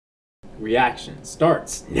reaction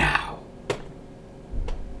starts now.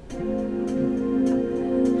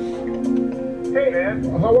 Hey man,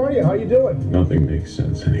 how are you? How you doing? Nothing makes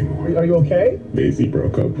sense anymore. Are you okay? Maisie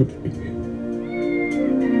broke up with me.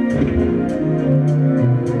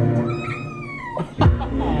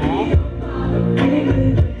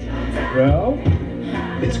 Well,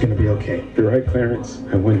 it's gonna be okay. You're right, Clarence.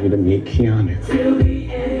 I want you to meet Keanu.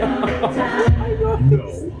 No.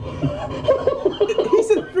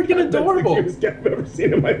 He's freaking adorable. That's the cutest guy I've ever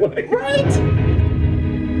seen in my life. Right?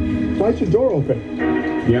 Why's your door open?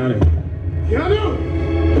 Keanu. Keanu!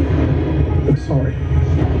 I'm sorry.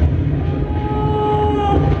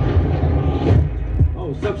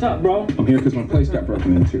 Oh, what's up, bro? I'm here because my place got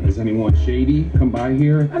broken into. Does anyone shady come by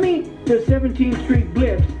here? I mean, the 17th Street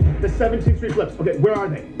Blips. The 17th Street Flips. Okay, where are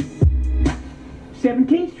they?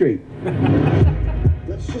 17th Street.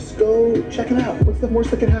 Let's just go check it out. What's the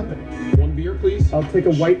worst that can happen? One beer, please. I'll take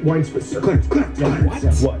a white wine spritzer.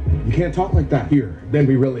 Clarence. What? You can't talk like that. Here, then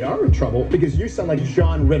we really are in trouble because you sound like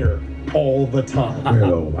John Ritter all the time.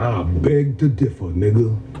 Well, I beg to differ,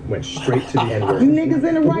 nigga. Went straight to the N-word. You niggas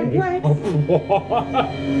in the right place?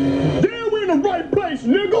 Yeah, we're in the right place,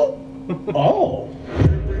 nigga! Oh.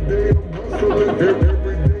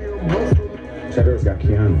 Cheddar's got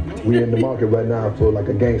Keanu. We in the market right now for like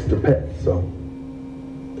a gangster pet, so.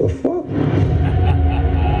 The fuck?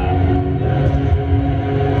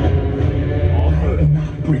 I'm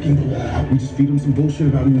not breaking the law. We just feed him some bullshit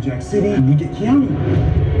about New Jack City and we get Keanu.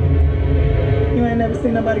 You ain't never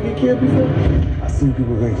seen nobody get killed before? I seen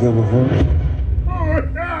people get killed before.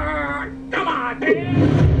 Come on, man!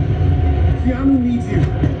 Keanu needs you.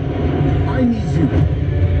 I need you.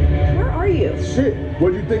 Where are you? Shit,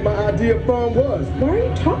 what do you think my idea of fun was? Why are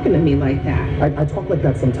you talking to me like that? I talk like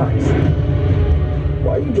that sometimes.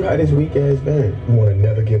 Why you drive this weak ass van? You wanna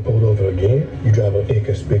never get pulled over again? You drive an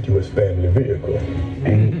inconspicuous family vehicle.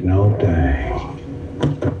 Ain't no day.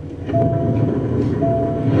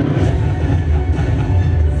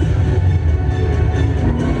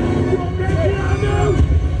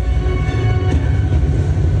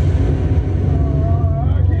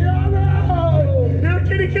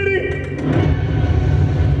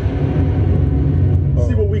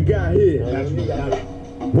 See what we got here.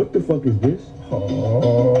 What the fuck is this?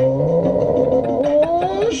 Oh,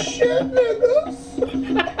 shit, niggas!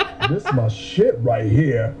 This my shit right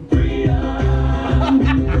here.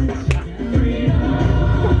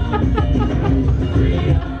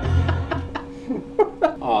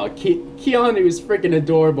 Oh, Keanu is freaking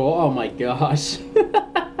adorable. Oh my gosh.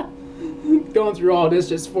 Going through all this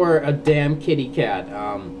just for a damn kitty cat.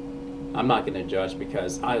 I'm not gonna judge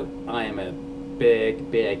because I am a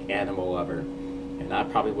big animal lover. And I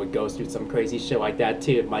probably would go through some crazy shit like that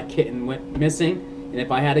too if my kitten went missing. And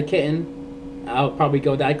if I had a kitten, I would probably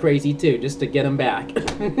go that crazy too just to get him back.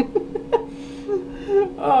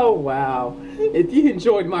 Oh wow. If you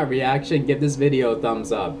enjoyed my reaction, give this video a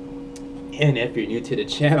thumbs up. And if you're new to the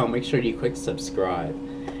channel, make sure you click subscribe.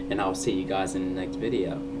 And I'll see you guys in the next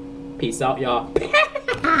video. Peace out, y'all.